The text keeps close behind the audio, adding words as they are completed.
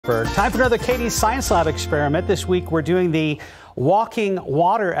Time for another Katie's Science Lab experiment. This week we're doing the walking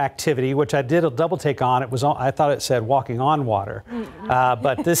water activity, which I did a double take on. I thought it said walking on water,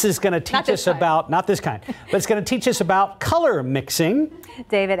 but this is going to teach us about, not this kind, but it's going to teach us about color mixing.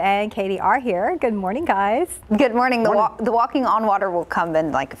 David and Katie are here. Good morning, guys. Good morning. The walking on water will come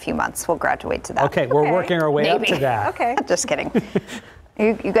in like a few months. We'll graduate to that. Okay, we're working our way up to that. Okay. Just kidding.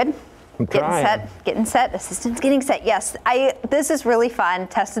 You good? Getting set. Assistant's getting set. Yes, this is really fun.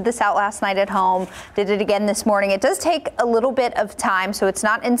 Tested this out last night at home. Did it again this morning. It does take a little bit of time, so it's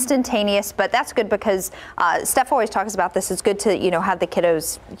not instantaneous, but that's good because Steph always talks about this. It's good to, have the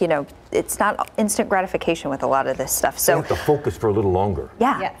kiddos, it's not instant gratification with a lot of this stuff. So you have to focus for a little longer.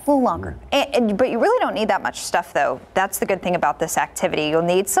 Yeah, yes. A little longer. But you really don't need that much stuff, though. That's the good thing about this activity. You'll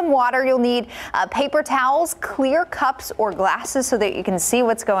need some water. You'll need paper towels, clear cups or glasses so that you can see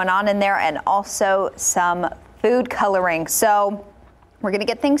what's going on in there, and also some food coloring. So we're going to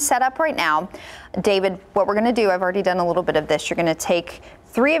get things set up right now. David, what we're going to do, I've already done a little bit of this. You're going to take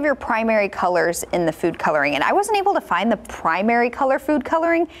 3 of your primary colors in the food coloring. And I wasn't able to find the primary color food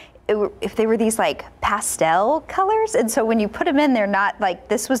coloring if they were these like pastel colors. And so when you put them in, they're not like,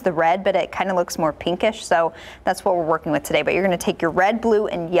 this was the red, but it kind of looks more pinkish. So that's what we're working with today. But you're going to take your red, blue,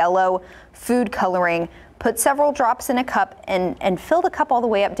 and yellow food coloring, put several drops in a cup, and fill the cup all the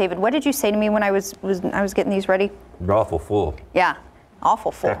way up. David, what did you say to me when I was getting these ready? You're awful full. Yeah,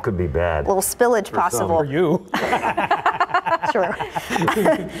 awful full. That could be bad. A little spillage possible. For you. True.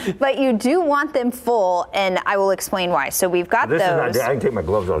 But you do want them full, and I will explain why. So we've got those. I can take my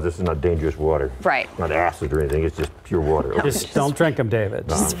gloves off. This is not dangerous water. Right. It's not acid or anything. It's just pure water. No, just don't drink them, David.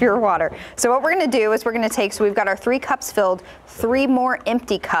 Just pure water. So what we're going to do is we're going to take, so we've got our 3 cups filled, 3 more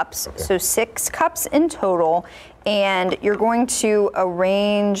empty cups, so 6 cups in total, and you're going to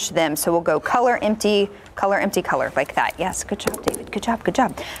arrange them. So we'll go color, empty, color, like that. Yes, good job, David. Good job, good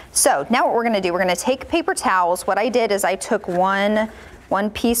job. So now what we're going to do, we're going to take paper towels. What I did is I took one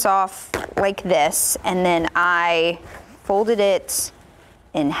piece off like this, and then I folded it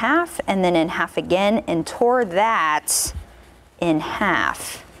in half, and then in half again, and tore that in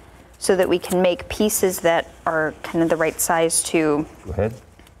half so that we can make pieces that are kind of the right size to. Go ahead.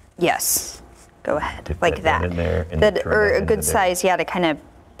 Yes, go ahead, Dip like that. In there and that or a good size, yeah, to kind of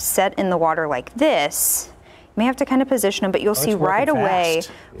set in the water like this. You may have to kind of position them, but you'll see right away,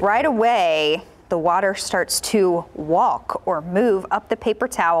 the water starts to walk or move up the paper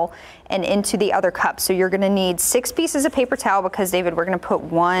towel and into the other cup. So you're going to need 6 pieces of paper towel because, David, we're going to put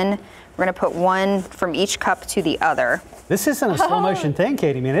one from each cup to the other. This isn't a slow motion thing,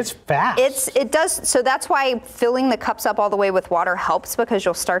 Katie, man. It's fast. It does. So that's why filling the cups up all the way with water helps, because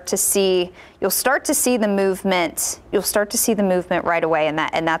you'll start to see the movement. You'll start to see the movement right away, and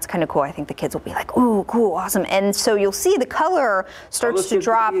that's kind of cool. I think the kids will be like, "Ooh, cool, awesome!" And so you'll see the color starts to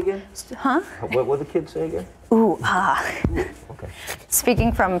drop. Huh? What will the kids say again? Ooh, ah. Ooh, okay.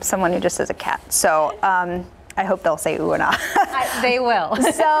 Speaking from someone who just has a cat, so. I hope they'll say ooh and ah. They will.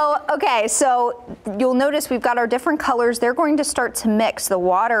 So you'll notice we've got our different colors. They're going to start to mix. The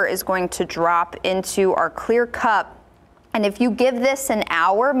water is going to drop into our clear cup. And if you give this an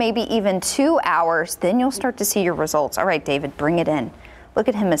hour, maybe even 2 hours, then you'll start to see your results. All right, David, bring it in. Look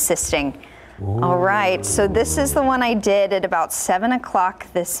at him assisting. Ooh. All right, so this is the one I did at about 7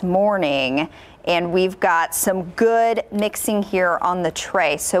 o'clock this morning. And we've got some good mixing here on the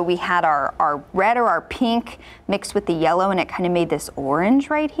tray. So we had our red or our pink mixed with the yellow, and it kind of made this orange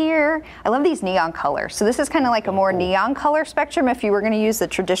right here. I love these neon colors. So this is kind of like a more neon color spectrum. If you were going to use the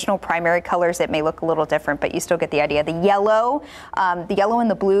traditional primary colors, it may look a little different, but you still get the idea. The yellow and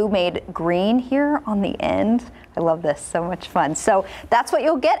the blue made green here on the end. I love this, so much fun. So that's what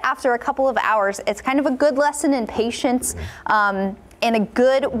you'll get after a couple of hours. It's kind of a good lesson in patience. And a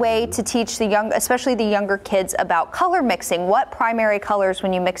good way to teach especially the younger kids, about color mixing. What primary colors,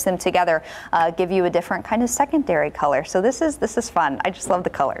 when you mix them together, give you a different kind of secondary color. So this is fun. I just love the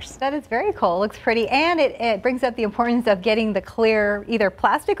colors. That is very cool. It looks pretty, and it brings up the importance of getting the clear, either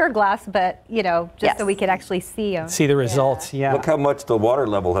plastic or glass, but just so we can actually see them. See the results. Yeah. Look how much the water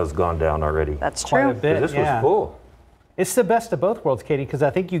level has gone down already. That's quite true. a bit. This was full. It's the best of both worlds, Katie, because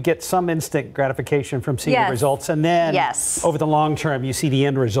I think you get some instant gratification from seeing the results, and then over the long term, you see the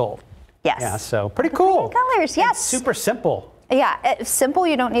end result. Yes. Yeah, so pretty cool. Colors, yes. And super simple. Yeah, it's simple.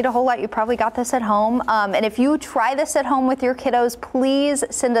 You don't need a whole lot. You probably got this at home. And if you try this at home with your kiddos, please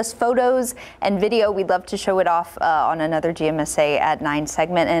send us photos and video. We'd love to show it off on another GMSA at 9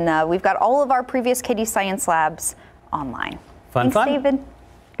 segment. And we've got all of our previous Katie's Science Labs online. Thanks, David.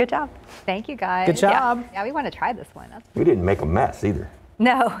 Good job. Thank you, guys. Good job. Yeah, we want to try this one. We didn't make a mess either.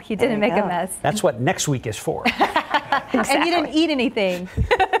 No, you didn't make a mess. That's what next week is for. Exactly. And you didn't eat anything.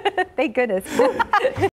 Thank goodness.